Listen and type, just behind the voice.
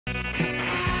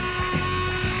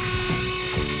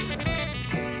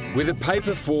With a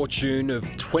paper fortune of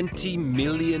 $20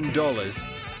 million,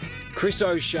 Chris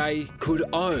O'Shea could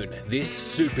own this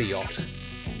super yacht.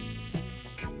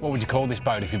 What would you call this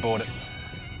boat if you bought it?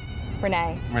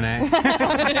 Renee. Renee.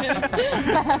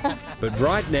 But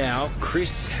right now,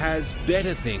 Chris has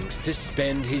better things to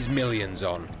spend his millions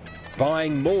on.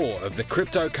 Buying more of the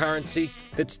cryptocurrency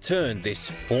that's turned this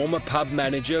former pub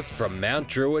manager from Mount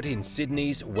Druitt in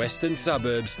Sydney's western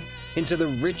suburbs into the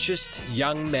richest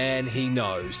young man he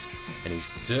knows. And he's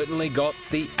certainly got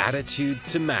the attitude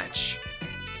to match.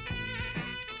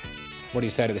 What do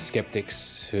you say to the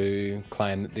skeptics who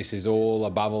claim that this is all a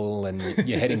bubble and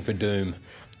you're heading for doom?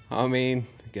 I mean,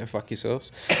 go fuck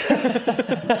yourselves.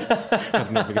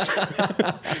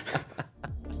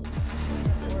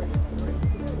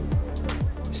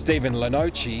 Stephen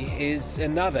Lanoci is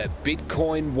another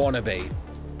Bitcoin wannabe.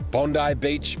 Bondi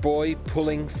Beach boy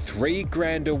pulling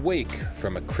 $3 a week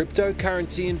from a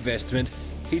cryptocurrency investment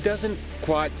he doesn't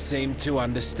quite seem to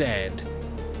understand.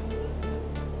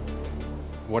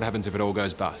 What happens if it all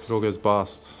goes bust? It all goes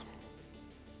bust.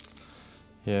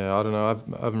 Yeah, I don't know.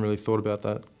 I haven't really thought about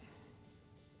that.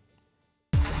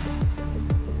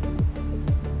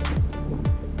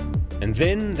 And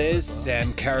then there's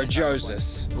Sam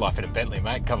Karajosis. Life in a Bentley,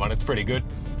 mate. Come on, it's pretty good.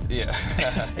 Yeah.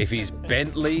 If his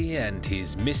Bentley and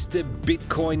his Mr.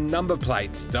 Bitcoin number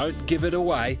plates don't give it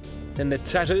away, then the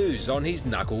tattoos on his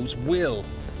knuckles will.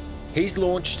 He's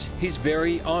launched his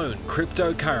very own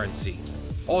cryptocurrency,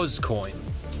 Ozcoin.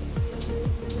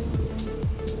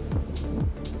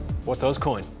 What's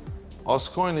Ozcoin?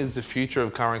 Ozcoin is the future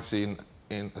of currency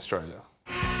in Australia.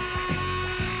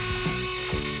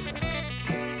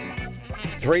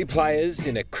 3 players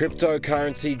in a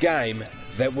cryptocurrency game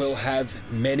that will have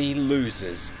many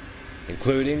losers,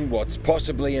 including what's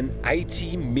possibly an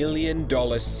 $80 million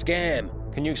scam.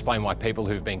 Can you explain why people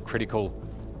who've been critical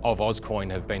of Ozcoin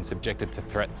have been subjected to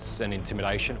threats and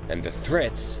intimidation? And the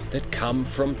threats that come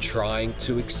from trying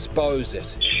to expose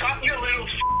it. Shut your little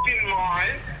f***ing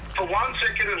mind for 1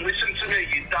 second and listen to me,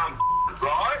 you dumb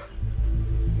right?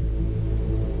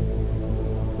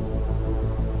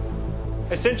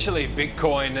 Essentially,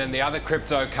 Bitcoin and the other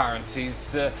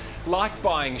cryptocurrencies, like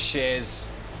buying shares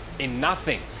in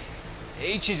nothing.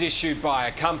 Each is issued by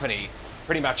a company,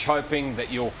 pretty much hoping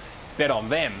that you'll bet on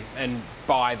them and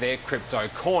buy their crypto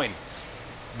coin.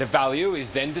 The value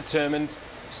is then determined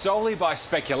solely by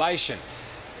speculation.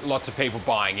 Lots of people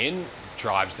buying in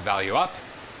drives the value up.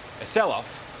 A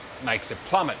sell-off makes it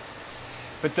plummet.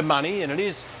 But the money, and it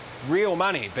is real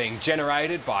money being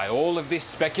generated by all of this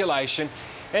speculation,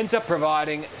 ends up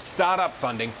providing startup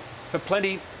funding for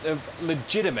plenty of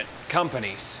legitimate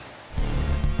companies.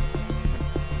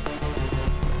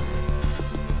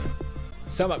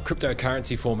 Sum up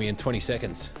cryptocurrency for me in 20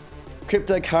 seconds.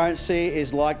 Cryptocurrency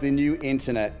is like the new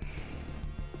internet.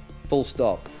 Full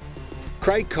stop.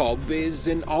 Craig Cobb is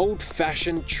an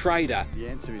old-fashioned trader. The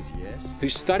answer is yes. Who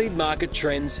studied market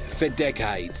trends for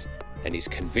decades and is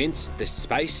convinced the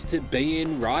space to be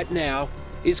in right now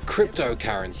is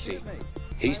cryptocurrency.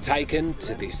 He's taken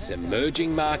to this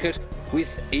emerging market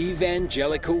with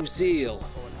evangelical zeal.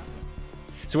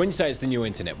 So when you say it's the new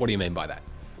internet, what do you mean by that?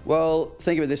 Well,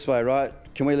 think of it this way, right?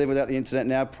 Can we live without the internet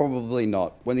now? Probably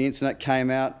not. When the internet came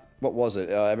out, what was it?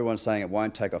 Everyone's saying it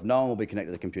won't take off. No one will be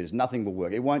connected to computers. Nothing will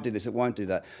work. It won't do this, it won't do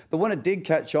that. But when it did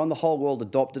catch on, the whole world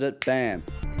adopted it, bam.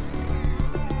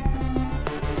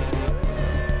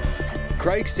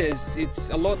 Craig says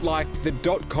it's a lot like the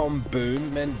dot-com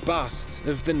boom and bust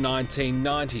of the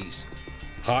 1990s.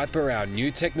 Hype around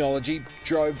new technology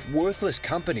drove worthless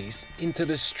companies into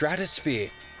the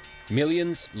stratosphere.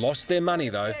 Millions lost their money,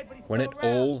 though, when it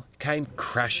all came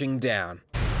crashing down.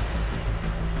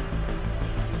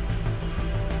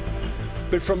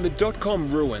 But from the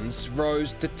dot-com ruins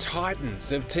rose the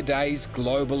titans of today's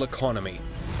global economy,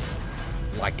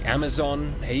 like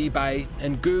Amazon, eBay,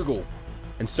 and Google.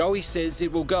 And so he says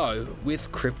it will go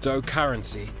with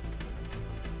cryptocurrency.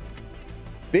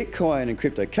 Bitcoin and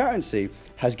cryptocurrency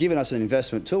has given us an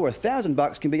investment tool where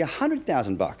 $1,000 can be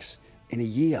 $100,000 in a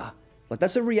year. Like,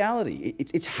 that's a reality.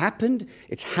 It's happened,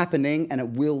 it's happening, and it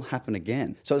will happen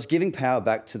again. So it's giving power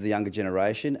back to the younger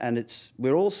generation, and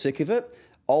we're all sick of it.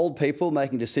 Old people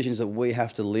making decisions that we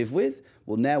have to live with.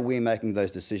 Well, now we're making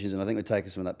those decisions, and I think we're taking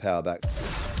some of that power back.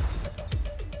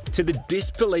 To the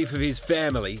disbelief of his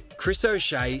family, Chris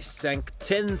O'Shea sank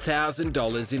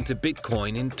 $10,000 into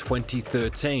Bitcoin in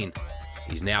 2013.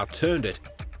 He's now turned it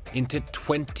into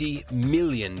 $20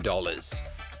 million.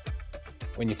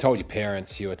 When you told your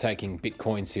parents you were taking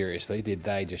Bitcoin seriously, did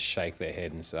they just shake their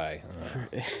head and say,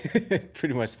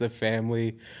 Pretty much the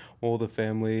family, all the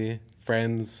family,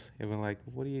 friends, everyone like,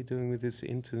 what are you doing with this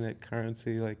internet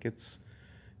currency? Like, it's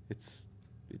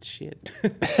shit.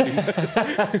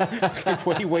 It's like,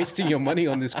 what are you wasting your money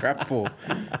on this crap for?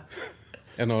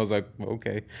 And I was like,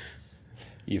 okay.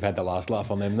 You've had the last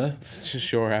laugh on them though?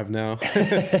 Sure have now.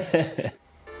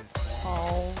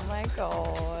 Oh my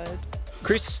God.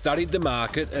 Chris studied the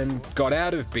market and got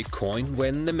out of Bitcoin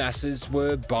when the masses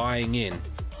were buying in.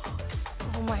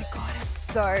 Oh my God, it's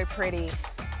so pretty.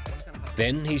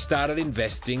 Then he started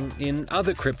investing in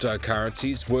other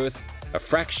cryptocurrencies worth a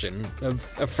fraction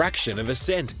of a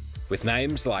cent, with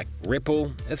names like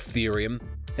Ripple, Ethereum,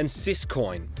 and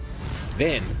Syscoin.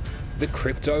 Then the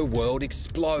crypto world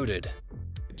exploded.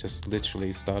 It just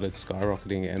literally started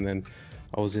skyrocketing, and then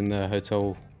I was in the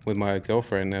hotel with my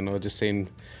girlfriend, and I just seen,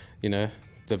 you know,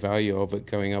 the value of it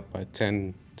going up by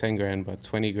 10 grand, by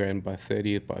 20 grand, by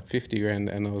 30, by 50 grand,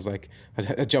 and I was like,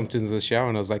 I jumped into the shower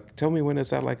and I was like, tell me when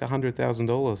it's at like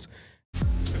 $100,000.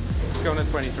 It's going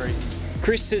to 23.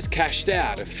 Chris has cashed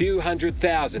out a few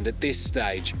 $100,000 at this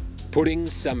stage, putting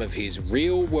some of his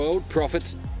real-world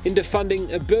profits into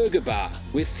funding a burger bar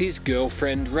with his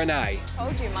girlfriend Renee.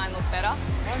 Told you mine looked better.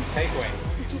 Mine's takeaway.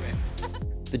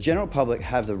 The general public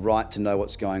have the right to know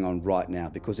what's going on right now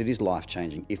because it is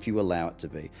life-changing if you allow it to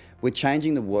be. We're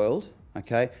changing the world,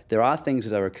 okay? There are things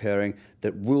that are occurring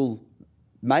that will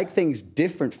make things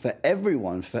different for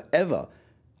everyone forever.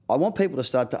 I want people to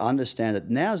start to understand that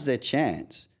now's their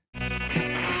chance.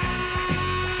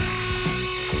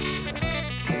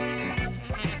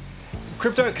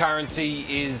 Cryptocurrency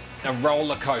is a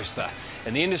roller coaster,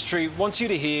 and the industry wants you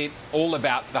to hear all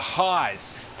about the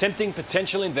highs, tempting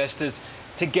potential investors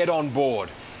to get on board.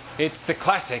 It's the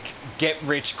classic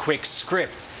get-rich-quick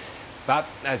script. But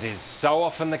as is so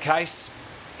often the case,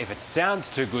 if it sounds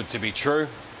too good to be true,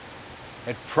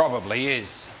 it probably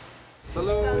is.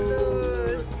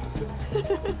 Salud.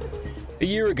 A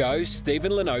year ago,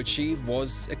 Stephen Lenoci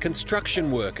was a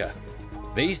construction worker.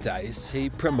 These days, he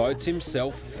promotes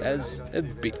himself as a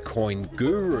Bitcoin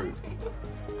guru.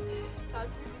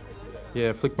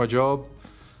 Yeah, flicked my job.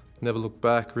 Never looked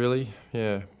back, really.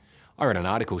 Yeah. I read an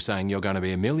article saying you're going to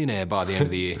be a millionaire by the end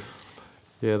of the year.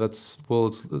 Yeah, I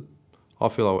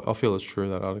feel it's true,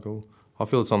 that article. I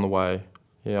feel it's on the way.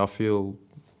 Yeah, I feel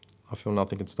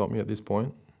nothing can stop me at this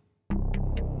point.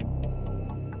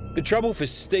 The trouble for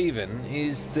Stephen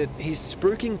is that he's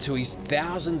spruiking to his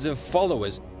thousands of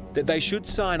followers that they should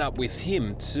sign up with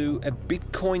him to a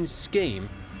Bitcoin scheme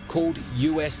called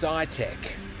USI Tech.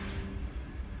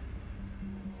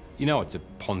 You know it's a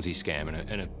Ponzi scam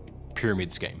and a pyramid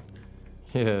scheme.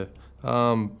 Yeah. I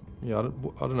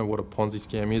don't know what a Ponzi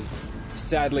scam is.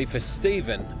 Sadly for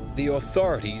Stephen, the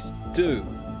authorities do.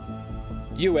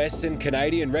 US and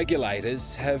Canadian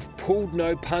regulators have pulled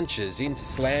no punches in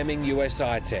slamming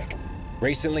USI Tech,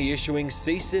 recently issuing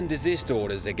cease and desist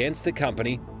orders against the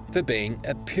company for being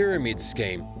a pyramid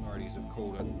scheme,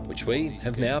 which we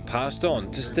have now passed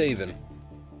on to Stephen.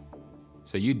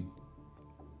 So you'd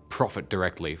profit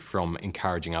directly from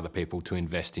encouraging other people to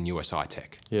invest in USI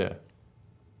Tech? Yeah.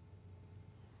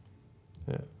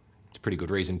 Yeah. It's a pretty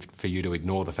good reason for you to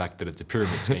ignore the fact that it's a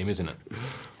pyramid scheme, isn't it?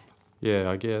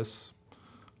 Yeah, I guess.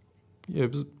 Yeah,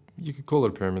 you could call it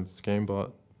a pyramid scheme,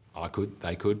 but... I could,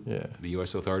 they could. Yeah. The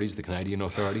US authorities, the Canadian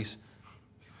authorities.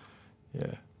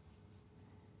 Yeah.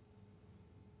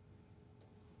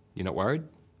 You're not worried?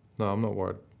 No, I'm not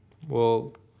worried.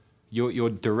 Well... You're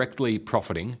directly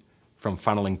profiting from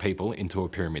funneling people into a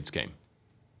pyramid scheme.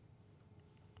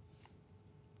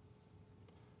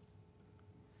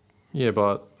 Yeah,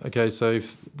 but okay. So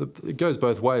if it goes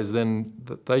both ways, then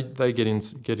they get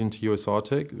into USI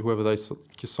Tech. Whoever they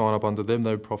sign up under them,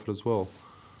 they profit as well.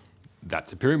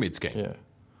 That's a pyramid scheme. Yeah,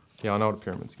 yeah, I know what a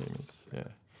pyramid scheme is. Yeah.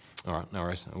 All right, no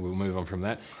worries. We'll move on from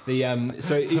that. The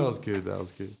that was good. That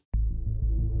was good.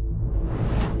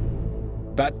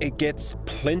 But it gets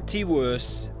plenty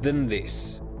worse than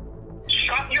this.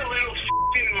 Shut your little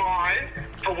f***ing mind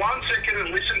for 1 second and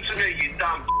listen to me, you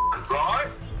dumb right?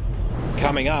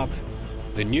 Coming up,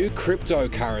 the new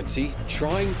cryptocurrency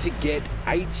trying to get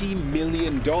 $80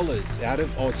 million out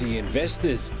of Aussie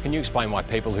investors. Can you explain why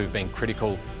people who've been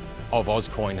critical of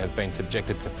Ozcoin have been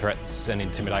subjected to threats and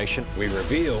intimidation? We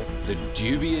reveal the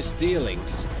dubious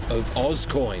dealings of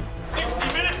Ozcoin.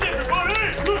 60 minutes, everybody!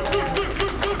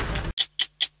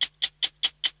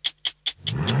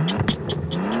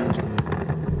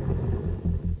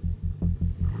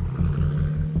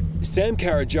 Sam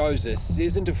Karajosis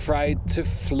isn't afraid to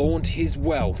flaunt his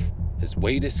wealth as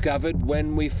we discovered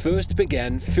when we first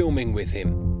began filming with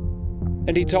him.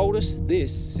 And he told us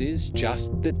this is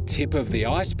just the tip of the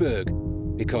iceberg,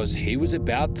 because he was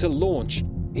about to launch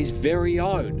his very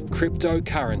own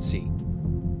cryptocurrency,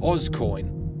 Ozcoin.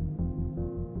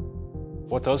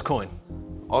 What's Ozcoin?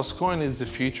 Ozcoin is the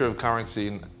future of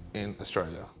currency in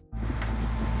Australia.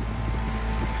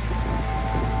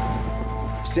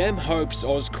 Sam hopes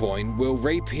Ozcoin will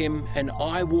reap him an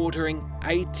eye-watering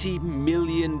 $80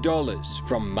 million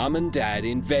from mum and dad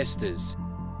investors.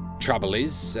 Trouble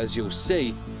is, as you'll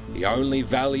see, the only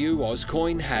value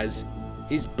Ozcoin has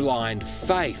is blind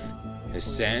faith, as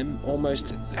Sam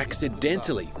almost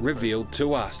accidentally revealed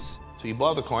to us. So you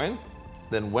buy the coin,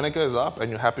 then when it goes up and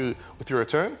you're happy with your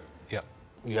return,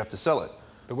 you have to sell it.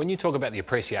 But when you talk about the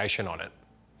appreciation on it,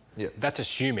 Yeah. that's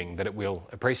assuming that it will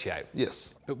appreciate.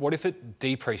 Yes. But what if it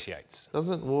depreciates?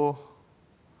 Doesn't, well,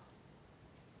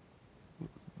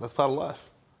 that's part of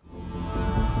life.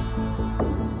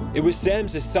 It was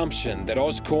Sam's assumption that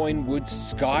Ozcoin would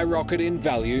skyrocket in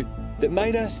value that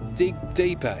made us dig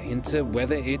deeper into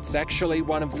whether it's actually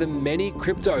one of the many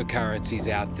cryptocurrencies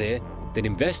out there that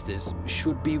investors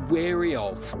should be wary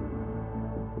of.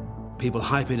 People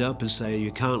hype it up and say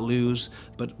you can't lose,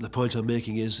 but the point I'm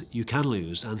making is you can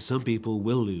lose, and some people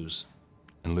will lose.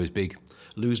 And lose big.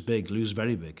 Lose big, lose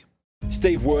very big.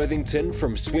 Steve Worthington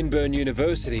from Swinburne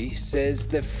University says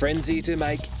the frenzy to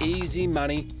make easy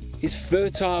money is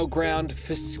fertile ground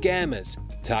for scammers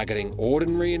targeting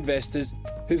ordinary investors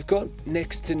who've got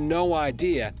next to no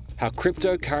idea how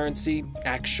cryptocurrency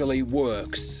actually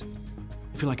works.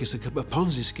 I feel like it's a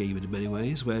Ponzi scheme in many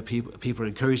ways, where people are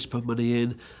encouraged to put money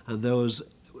in, and those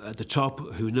at the top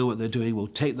who know what they're doing will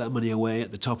take that money away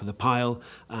at the top of the pile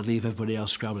and leave everybody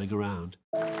else scrabbling around.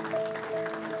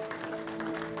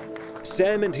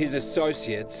 Sam and his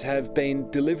associates have been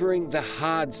delivering the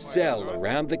hard sell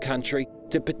around the country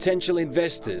to potential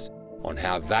investors on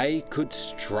how they could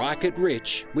strike it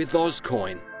rich with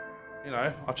Ozcoin. You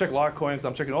know, I check Litecoin because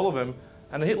I'm checking all of them,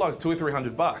 and it hit like $200 or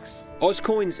 $300.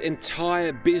 Ozcoin's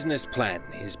entire business plan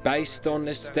is based on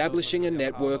establishing a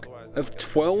network of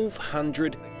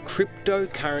 1,200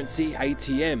 cryptocurrency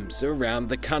ATMs around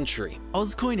the country.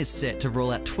 Ozcoin is set to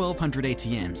roll out 1,200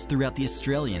 ATMs throughout the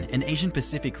Australian and Asian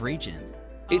Pacific region.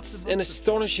 It's an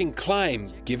astonishing claim,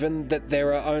 given that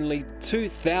there are only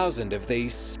 2,000 of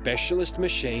these specialist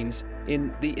machines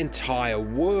in the entire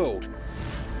world.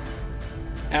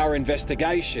 Our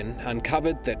investigation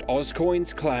uncovered that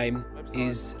Ozcoin's claim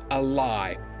is a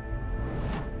lie.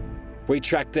 We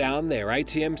tracked down their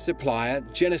ATM supplier,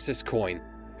 Genesis Coin,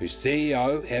 whose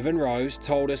CEO, Evan Rose,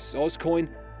 told us Ozcoin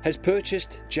has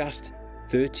purchased just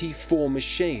 34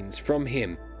 machines from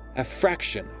him, a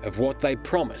fraction of what they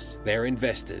promise their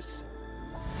investors.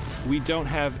 We don't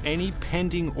have any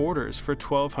pending orders for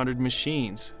 1,200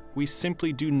 machines. We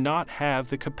simply do not have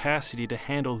the capacity to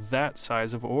handle that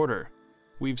size of order.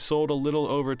 We've sold a little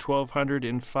over 1,200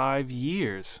 in 5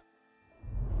 years.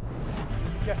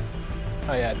 Yes.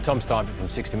 Oh yeah, Tom Stuyvesant from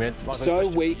 60 Minutes. So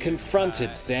we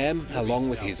confronted Sam, along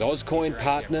with his Ozcoin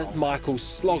partner, Michael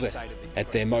Sloggett,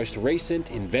 at their most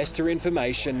recent investor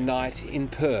information night in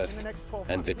Perth.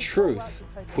 And the truth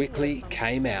quickly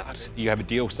came out. You have a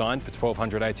deal signed for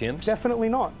 1,200 ATMs? Definitely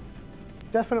not.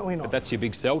 Definitely not. But that's your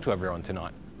big sell to everyone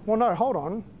tonight. Well, no, hold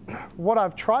on. What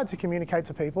I've tried to communicate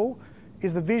to people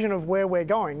is the vision of where we're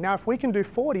going. Now, if we can do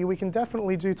 40, we can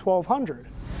definitely do 1,200.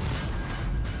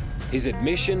 His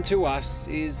admission to us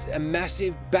is a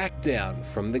massive backdown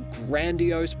from the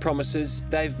grandiose promises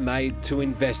they've made to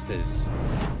investors.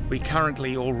 We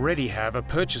currently already have a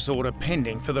purchase order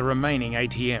pending for the remaining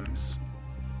ATMs.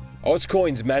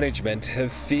 Ozcoin's management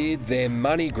have feared their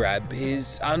money grab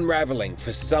is unravelling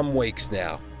for some weeks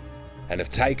now, and have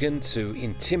taken to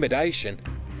intimidation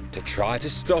to try to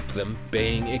stop them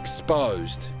being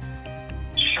exposed.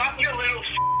 Shut your little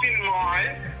f***ing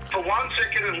mind for 1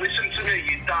 second and listen to me,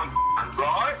 you dumb f***,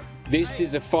 right? This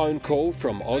is a phone call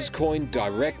from Ozcoin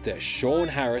director Sean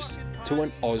Harris to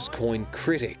an Ozcoin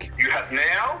critic. You have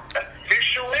now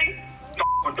officially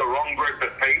with the wrong group of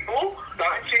people.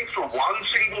 Don't think for 1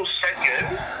 single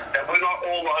second that we're not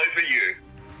all over you.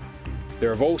 There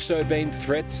have also been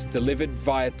threats delivered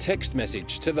via text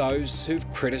message to those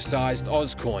who've criticised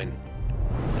Ozcoin.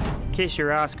 Kiss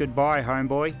your ass goodbye,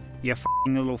 homeboy, you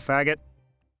f***ing little faggot.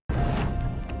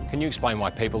 Can you explain why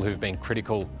people who've been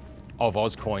critical of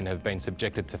Ozcoin have been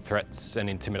subjected to threats and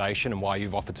intimidation, and why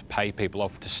you've offered to pay people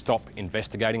off to stop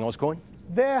investigating Ozcoin?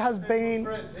 There has been...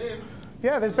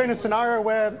 Yeah, there's been a scenario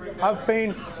where I've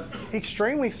been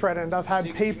extremely threatened. I've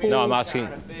had people... No, I'm asking...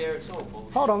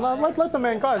 Hold on, let the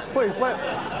man, guys, please,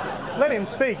 let him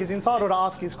speak. He's entitled to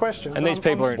ask his questions. And these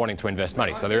people are wanting to invest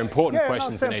money, so they're important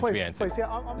questions that need to be answered.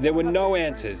 There were no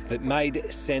answers that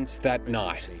made sense that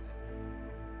night.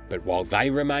 But while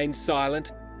they remain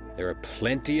silent, there are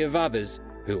plenty of others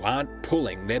who aren't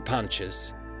pulling their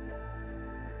punches.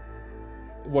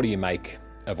 What do you make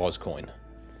of Ozcoin?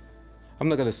 I'm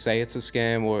not going to say it's a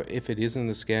scam, or if it isn't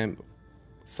a scam,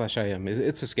 /I am.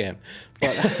 It's a scam.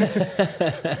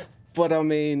 But, but I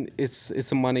mean,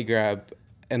 it's a money grab.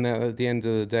 And at the end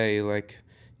of the day, like,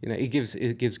 you know, it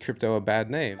gives crypto a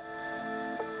bad name.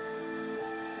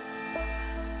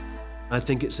 I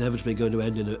think it's inevitably going to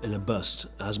end in a bust,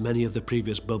 as many of the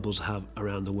previous bubbles have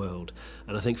around the world.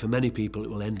 And I think for many people, it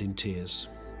will end in tears.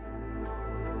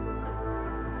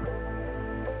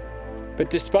 But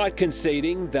despite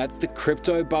conceding that the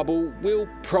crypto bubble will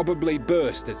probably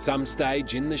burst at some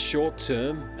stage in the short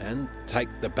term and take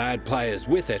the bad players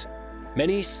with it,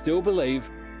 many still believe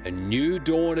a new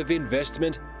dawn of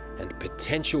investment and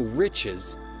potential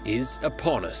riches is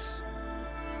upon us.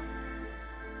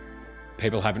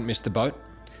 People haven't missed the boat?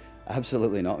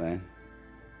 Absolutely not, man.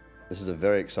 This is a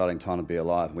very exciting time to be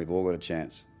alive, and we've all got a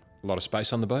chance. A lot of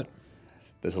space on the boat?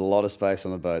 There's a lot of space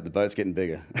on the boat. The boat's getting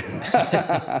bigger.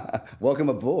 Welcome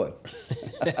aboard.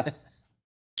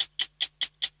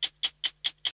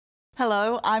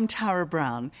 Hello, I'm Tara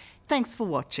Brown. Thanks for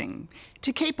watching.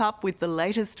 To keep up with the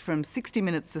latest from 60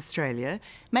 Minutes Australia,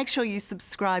 make sure you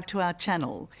subscribe to our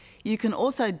channel. You can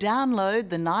also download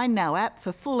the 9Now app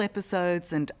for full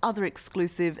episodes and other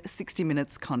exclusive 60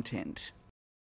 Minutes content.